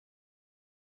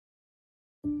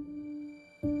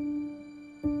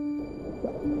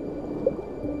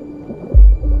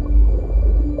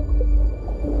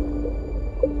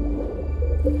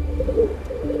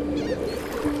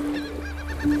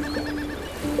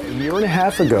year and a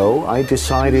half ago, I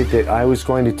decided that I was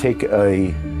going to take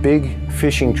a big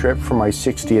fishing trip for my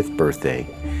 60th birthday.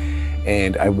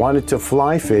 And I wanted to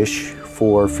fly fish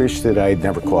for fish that I had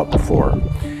never caught before.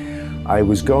 I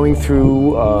was going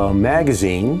through a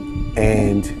magazine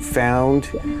and found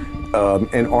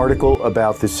an article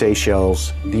about the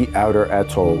Seychelles, the outer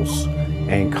atolls,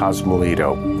 and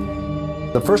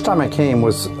COSMOLEDO. The first time I came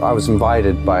I was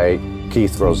invited by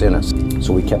Keith Rosinas.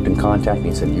 So we kept in contact and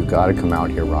he said, "You got to come out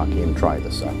here, Rocky, and try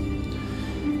this out."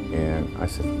 And I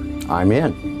said, "I'm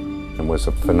in." It was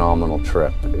a phenomenal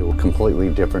trip. It was completely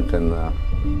different than the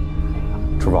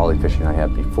trevally fishing I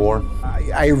had before.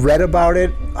 I read about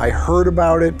it, I heard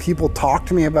about it, people talked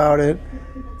to me about it,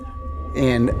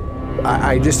 and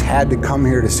I just had to come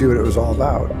here to see what it was all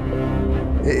about.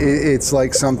 It's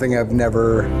like something I've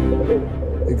never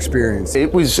experienced.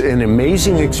 It was an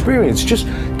amazing experience just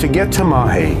to get to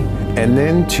Mahe and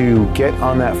then to get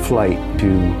on that flight to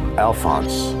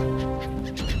Alphonse,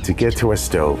 to get to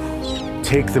Esto,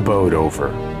 take the boat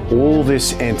over. All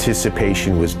this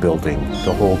anticipation was building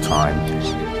the whole time.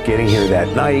 Getting here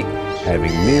that night,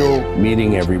 having a meal,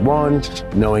 meeting everyone,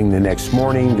 knowing the next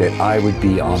morning that I would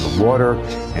be on the water,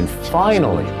 and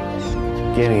finally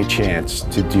getting a chance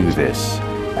to do this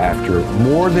after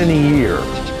more than a year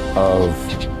of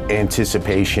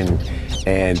anticipation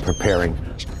and preparing.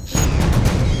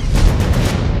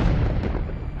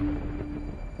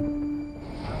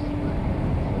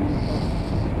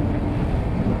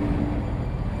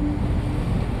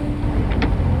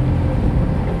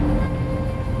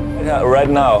 Right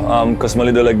now,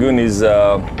 COSMOLEDO Lagoon is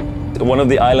one of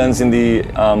the islands in the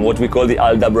what we call the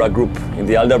Aldabra group. In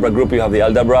the Aldabra group, you have the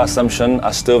Aldabra, Assumption,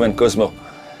 Astove, and COSMO.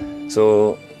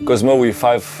 So COSMO, we're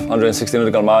 560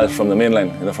 nautical miles from the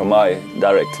mainland, from Mahe,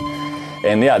 direct.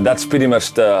 And yeah, that's pretty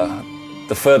much the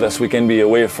furthest we can be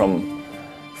away from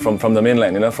the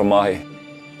mainland, from Mahe.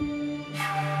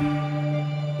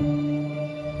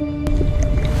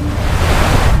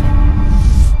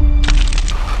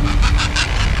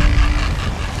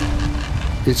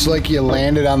 It's like you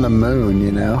landed on the moon,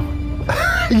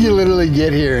 You literally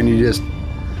get here and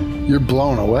you're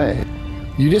blown away.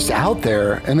 You're just out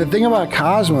there, and the thing about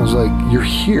Cosmo is like, you're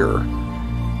here,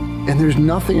 and there's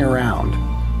nothing around.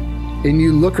 And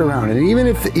you look around, and even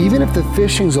if the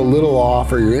fishing's a little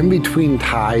off, or you're in between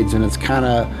tides and it's kind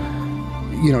of,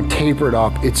 tapered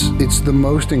up, it's the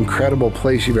most incredible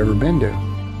place you've ever been to.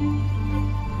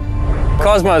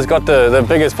 Cosmo has got the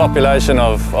biggest population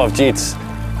of geets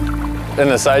in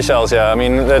the Seychelles here. I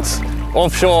mean, that's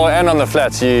offshore and on the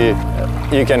flats, you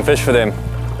can fish for them.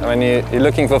 I mean, you're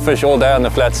looking for fish all day on the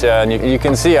flats here, and you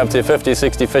can see up to 50,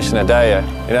 60 fish in a day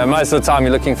here. Most of the time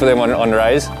you're looking for them on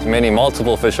rays,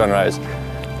 multiple fish on rays.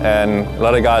 And a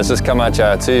lot of guys just come out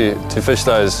here to fish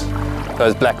those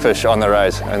blackfish on the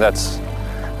rays. And that's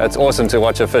awesome to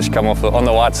watch a fish come off on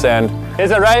the white sand.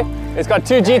 Here's a ray, it's got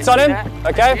 2 geets on him,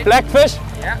 okay, blackfish.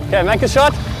 Okay, make a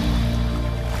shot.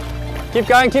 Keep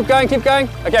going, keep going, keep going.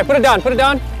 Okay, put it down, put it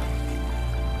down.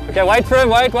 Okay, wait for him,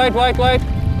 wait.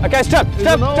 Okay, strip.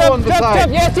 Yes, set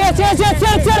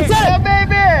it. Yeah,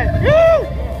 baby!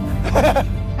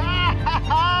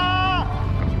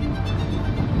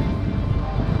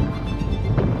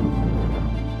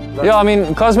 Yeah, I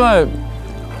mean, Cosmo,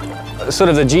 sort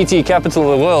of the GT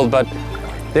capital of the world, but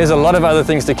there's a lot of other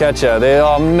things to catch here. There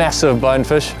are massive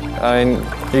bonefish. I mean,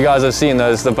 you guys have seen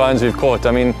the bones we've caught.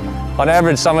 I mean, on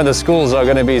average, some of the schools are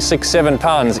going to be 6-7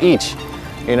 pounds each,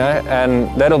 and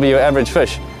that'll be your average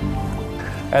fish.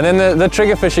 And then the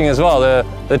trigger fishing as well.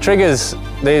 The triggers,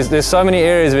 there's so many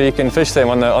areas where you can fish them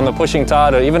on the pushing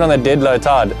tide, or even on the dead low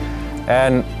tide,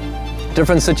 and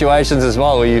different situations as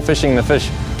well where you're fishing the fish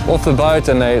off the boat,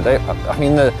 and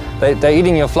they're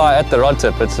eating your fly at the rod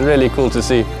tip. It's really cool to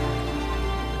see.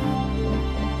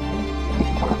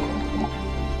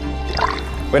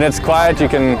 When it's quiet,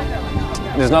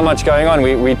 there's not much going on.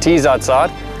 We tease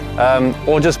outside,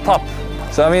 or just pop.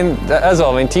 So as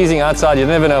well, teasing outside, you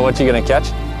never know what you're going to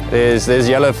catch. There's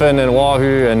yellowfin and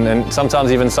wahoo and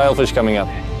sometimes even sailfish coming up.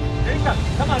 Here he comes,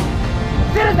 come on.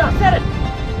 Set it now, set it!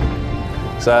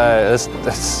 So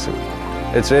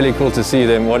it's really cool to see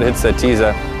them, what hits their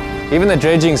teaser. Even the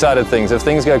dredging side of things, if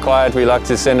things go quiet, we like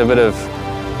to send a bit of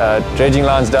dredging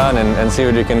lines down and see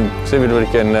what we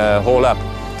can haul up.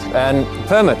 And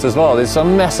permits as well. There's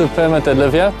some massive permit that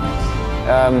live here.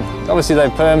 Obviously they're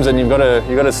perms, and you've got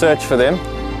to search for them,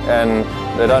 and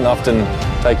they don't often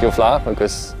take your fly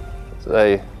because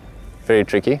they're very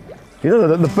tricky.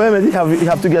 The permit, you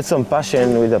have to get some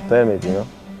passion with the permit,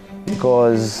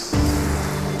 because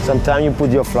sometimes you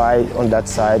put your fly on that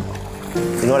side,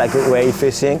 like where you're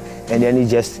fishing, and then it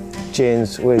just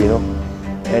changes way,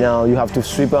 and you have to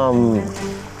sweep a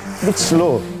bit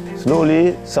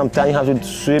slowly. Sometimes you have to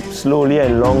sweep slowly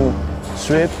and long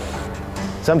sweep.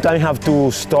 Sometimes you have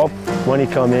to stop when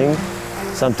it's coming.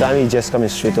 Sometimes it's just coming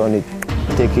straight on it.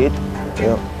 Take it, you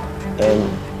know,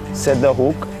 and set the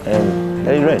hook and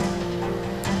let it rain.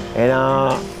 And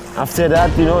after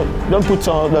that, you know, don't put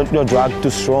your drag too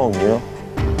strong, you know.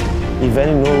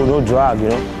 Even no drag, you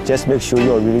know. Just make sure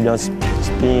you really don't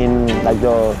spin like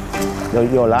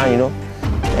your line, you know.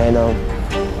 And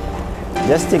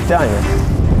just take time. Yeah.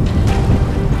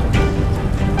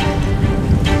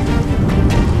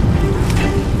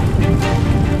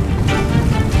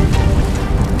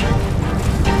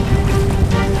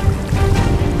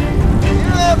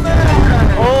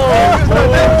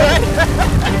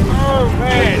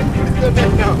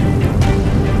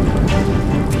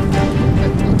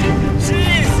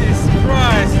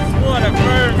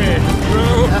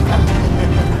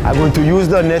 I'm going to use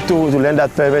the net to land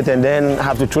that permit and then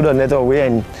have to throw the net away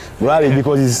and grab it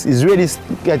because it's really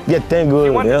get tangled.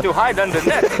 You want to hide under the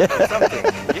net or something.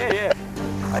 Yeah.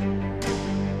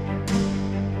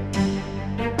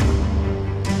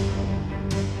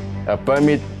 A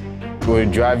permit will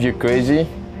drive you crazy.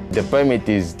 The permit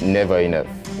is never enough,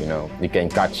 you know. You can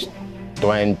catch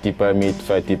 20 permit,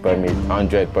 30 permit,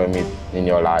 100 permit in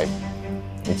your life.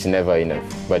 It's never enough.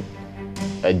 But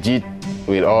a jeet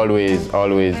will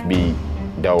always be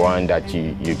the one that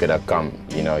you're gonna come,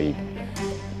 you know.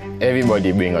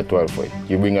 Everybody bring a 12-foot.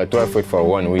 You bring a 12-foot for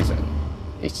one reason.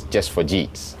 It's just for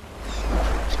jeets.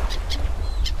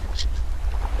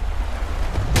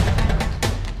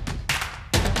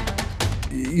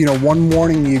 You know, one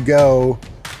morning you go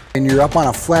and you're up on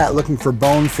a flat looking for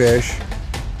bonefish,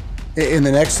 and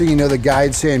the next thing you know, the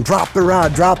guide's saying, drop the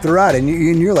rod, and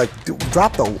you're like,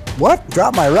 drop the what?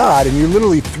 Drop my rod, and you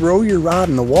literally throw your rod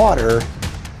in the water,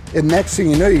 and next thing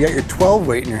you know, you got your 12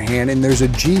 weight in your hand, and there's a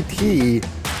GT,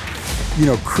 you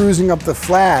know, cruising up the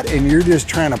flat, and you're just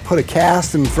trying to put a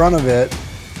cast in front of it.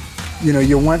 You know,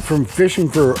 you went from fishing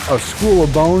for a school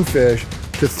of bonefish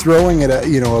to throwing at a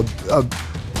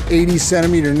 80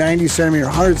 centimeter, 90 centimeter,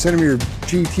 100 centimeter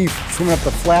GT swimming up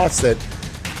the flats that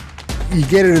you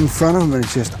get it in front of him and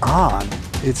it's just on.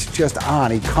 It's just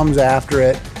on. He comes after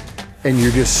it and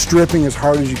you're just stripping as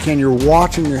hard as you can. You're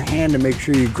watching your hand to make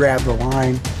sure you grab the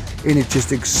line and it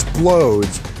just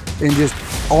explodes and just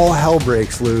all hell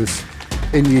breaks loose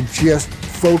and you just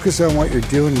focus on what you're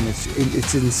doing and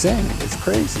it's insane. It's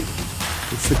crazy.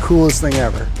 It's the coolest thing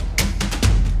ever.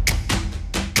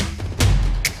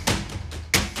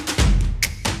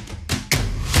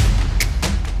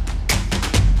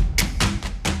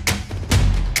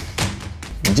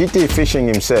 GT fishing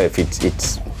himself,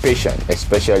 it's patient,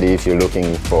 especially if you're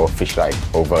looking for fish like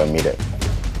over a meter.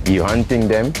 You're hunting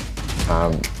them,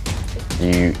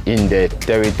 you in the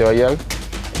territorial,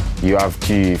 you have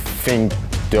to think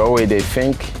the way they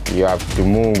think, you have to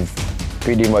move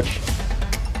pretty much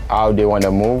how they want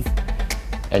to move,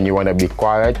 and you want to be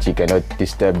quiet, you cannot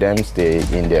disturb them, stay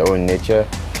in their own nature,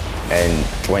 and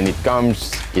when it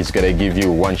comes, it's going to give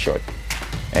you one shot.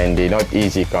 And they not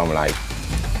easy come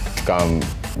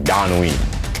downwind.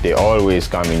 They always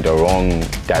come in the wrong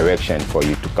direction for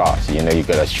you to cast. You know, you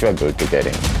gotta struggle to get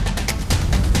in.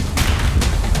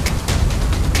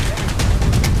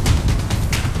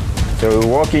 So we're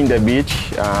walking the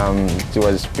beach. It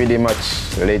was pretty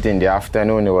much late in the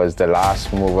afternoon. It was the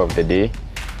last move of the day.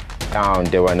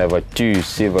 There were never two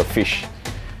silver fish,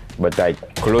 but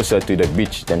like closer to the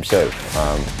beach themselves.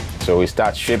 So we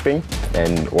start stripping,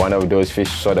 and one of those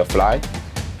fish saw the fly.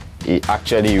 He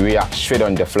actually reacts straight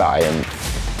on the fly and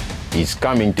he's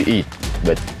coming to eat,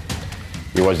 but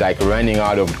he was like running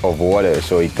out of water,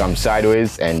 so he comes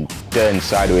sideways and turns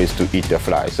sideways to eat the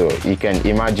fly. So you can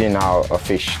imagine how a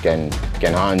fish can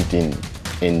hunt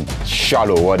in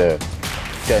shallow water,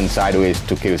 turn sideways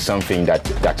to kill something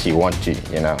that he wants to,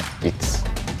 you know. It's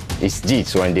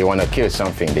jeets, when they want to kill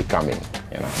something, they come in,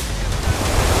 you know.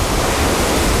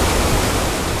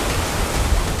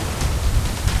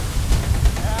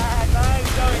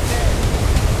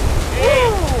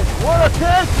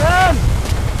 Man.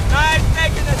 Nice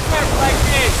making a surf like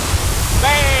this.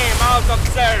 Bam, out of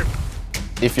surf.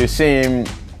 If you see him,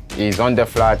 he's on the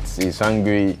flats, he's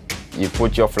hungry, you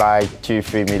put your fly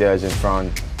 2-3 meters in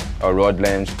front, a rod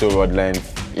length, 2 rod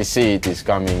length, you see it is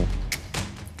coming,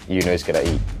 you know it's gonna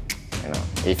eat. You know,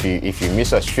 if you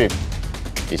miss a strip,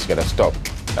 it's gonna stop.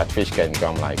 That fish can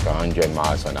come like 100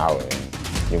 miles an hour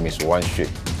and you miss one strip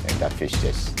and that fish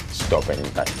just stop and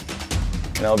eat that.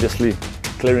 And obviously,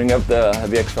 clearing up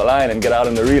the extra line and get out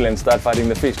on the reel and start fighting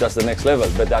the fish, that's the next level.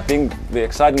 But I think the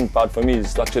exciting part for me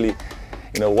is to actually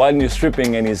while you're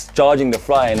stripping and he's charging the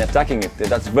fly and attacking it,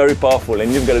 that's very powerful,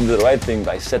 and you've got to do the right thing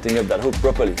by setting up that hook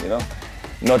properly,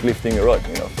 not lifting your rod,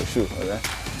 for sure. Okay?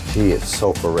 He is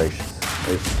so voracious.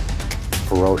 It's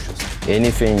ferocious.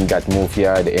 Anything that moves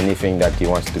here, anything that he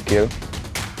wants to kill,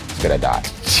 it's gonna die.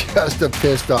 Just a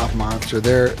pissed off monster.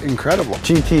 They're incredible.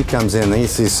 GT comes in and he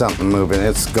sees something moving,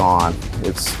 it's gone.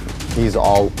 He's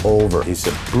all over. It's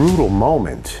a brutal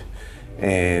moment,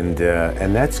 and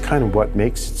that's kind of what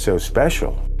makes it so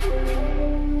special.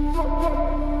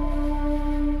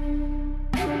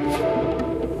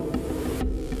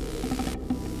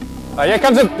 Oh, here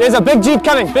comes there's a big jeet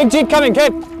coming,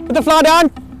 Kate. Put the fly down,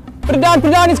 put it down,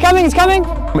 it's coming.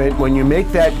 When you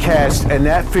make that cast and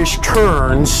that fish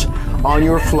turns on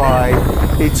your fly,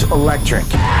 it's electric.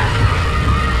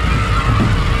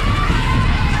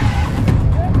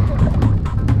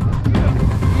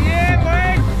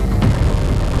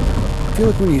 I feel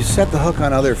like when you set the hook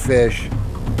on other fish,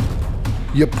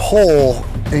 you pull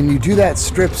and you do that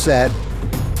strip set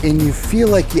and you feel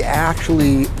like you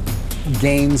actually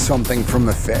gain something from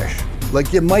the fish.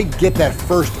 Like you might get that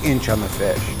first inch on the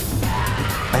fish.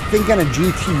 I think on a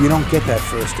GT, you don't get that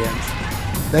first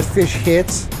inch. That fish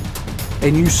hits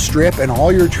and you strip and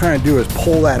all you're trying to do is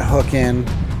pull that hook in.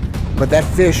 But that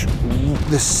fish,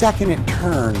 the second it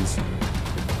turns,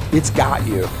 it's got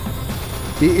you.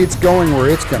 It's going where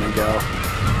it's gonna go.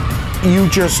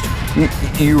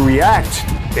 You react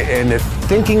and the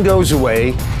thinking goes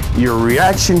away. Your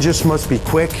reaction just must be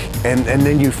quick, and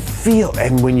then you feel,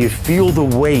 and when you feel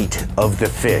the weight of the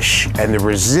fish and the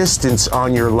resistance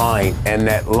on your line, and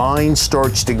that line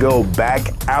starts to go back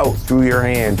out through your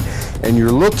hand, and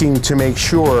you're looking to make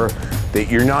sure that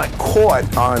you're not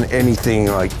caught on anything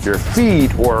like your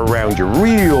feet or around your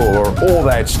reel or all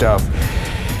that stuff,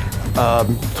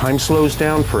 time slows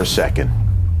down for a second.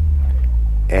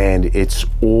 And it's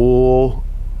all,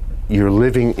 you're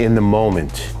living in the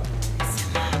moment.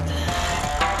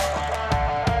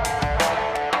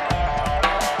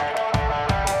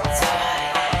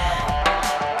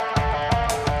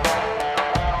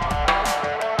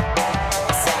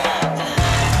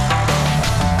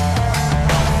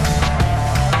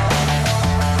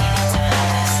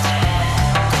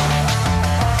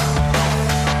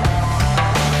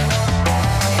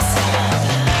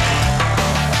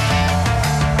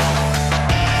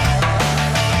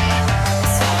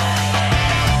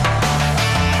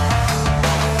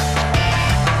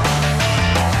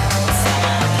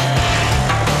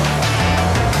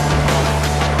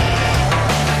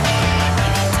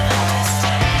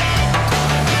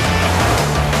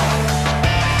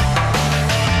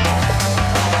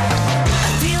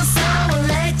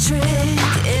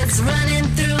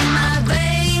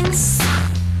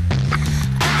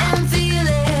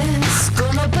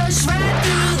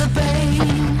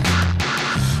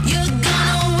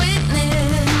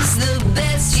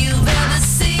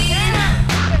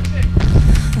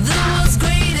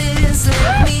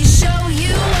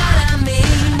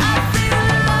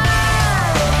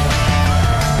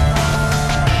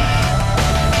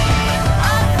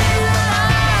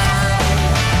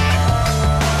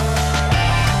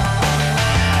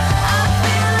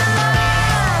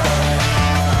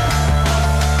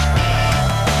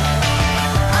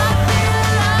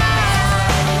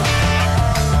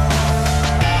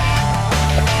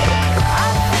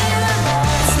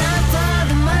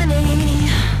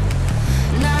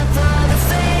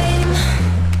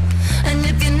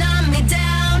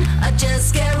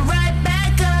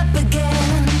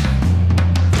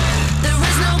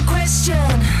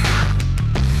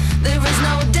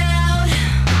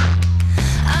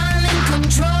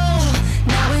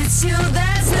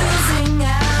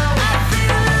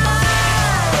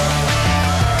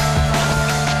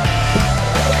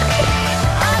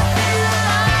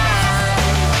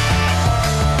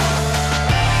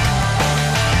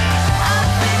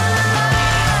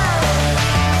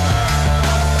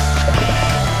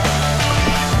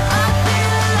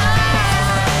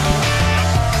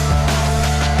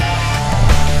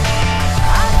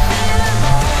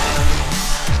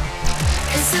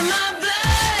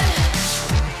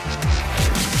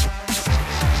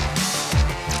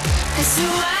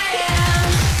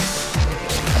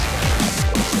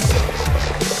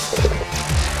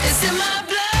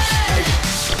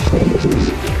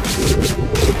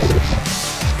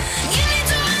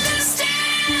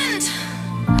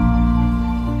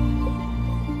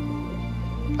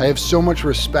 I have so much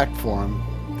respect for them.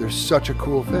 They're such a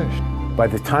cool fish. By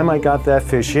the time I got that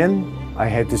fish in, I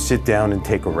had to sit down and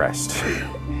take a rest.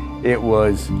 It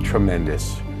was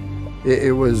tremendous.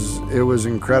 It was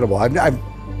incredible.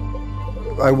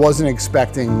 I wasn't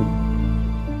expecting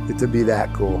to be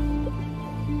that cool.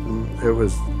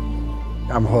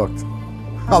 I'm hooked.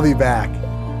 I'll be back.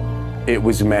 It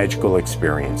was a magical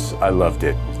experience. I loved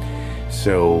it.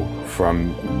 So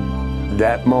from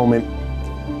that moment,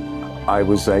 I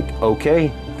was like,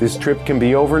 okay, this trip can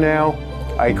be over now.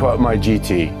 I caught my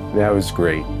GT. That was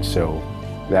great. So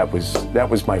that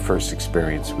was my first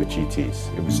experience with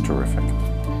GTs. It was terrific.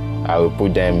 I will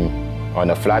put them on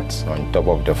a flat on top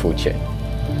of the food chain.